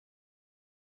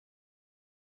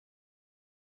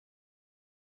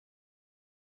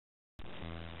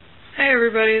Hey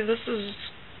everybody, this is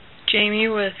Jamie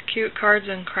with Cute Cards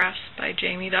and Crafts by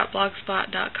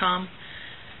Jamie.blogspot.com.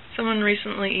 Someone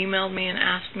recently emailed me and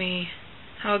asked me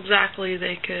how exactly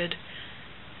they could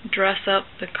dress up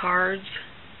the cards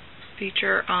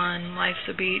feature on Life's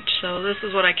a Beach. So this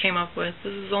is what I came up with.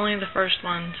 This is only the first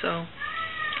one, so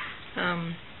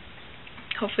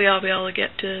hopefully I'll be able to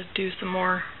get to do some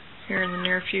more here in the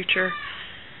near future.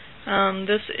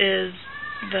 This is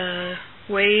the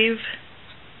wave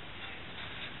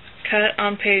cut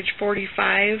on page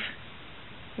 45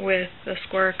 with the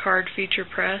square card feature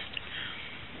pressed,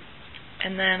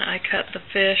 and then I cut the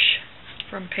fish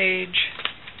from page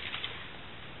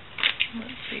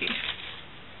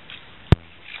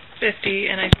 50,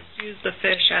 and I just used the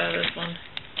fish out of this one,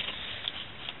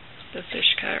 the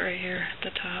fish cut right here at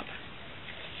the top,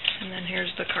 and then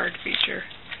here's the card feature,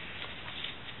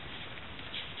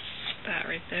 that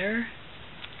right there.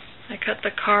 I cut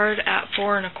the card at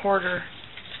 4 1/4,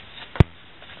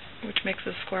 which makes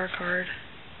a square card,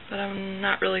 but I'm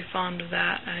not really fond of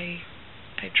that. I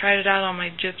tried it out on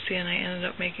my Gypsy and I ended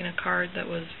up making a card that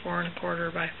was 4 1/4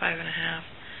 by 5 1/2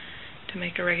 to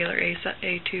make a regular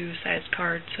A2 size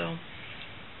card, so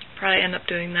probably end up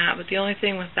doing that. But the only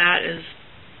thing with that is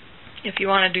if you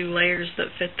want to do layers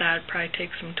that fit that, it'd probably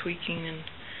take some tweaking and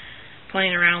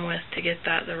playing around with to get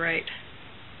that the right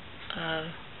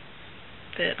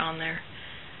fit on there.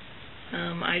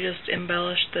 I just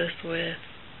embellished this with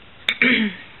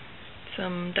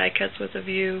some die cuts with a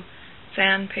view,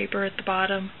 sandpaper at the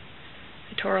bottom.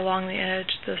 I tore along the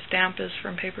edge. The stamp is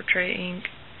from Paper Tray ink.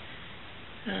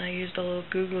 I used a little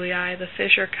googly eye. The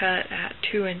fish are cut at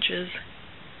 2 inches.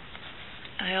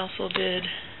 I also did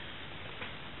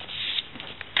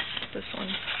this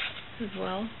one as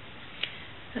well.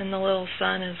 And the little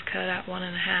sun is cut at 1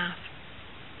 1/2.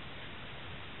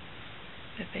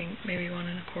 I think maybe 1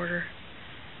 1/4.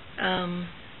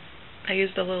 I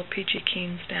used a little Peachy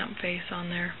Keen stamp face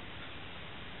on there.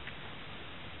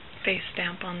 Face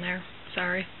stamp on there,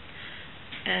 sorry.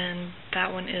 And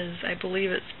that one is, I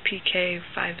believe it's PK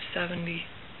 570.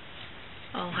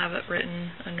 I'll have it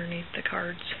written underneath the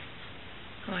cards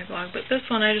on my blog. But this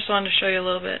one, I just wanted to show you a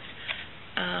little bit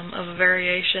of a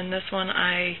variation. This one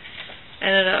I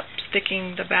ended up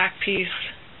sticking the back piece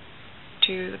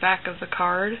to the back of the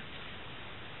card.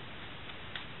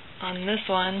 On this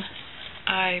one,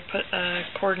 I put a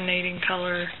coordinating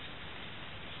color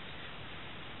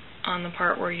on the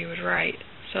part where you would write.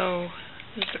 So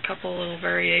just a couple little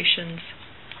variations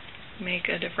make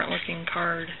a different looking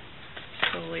card.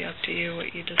 It's totally up to you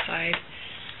what you decide.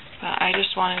 But I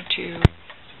just wanted to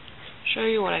show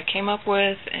you what I came up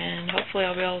with, and hopefully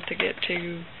I'll be able to get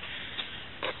to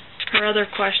her other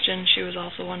question. She was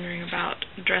also wondering about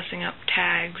dressing up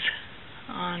tags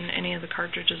on any of the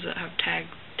cartridges that have tag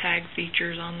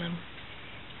features on them.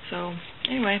 So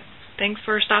anyway, thanks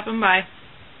for stopping by.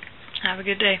 Have a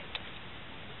good day.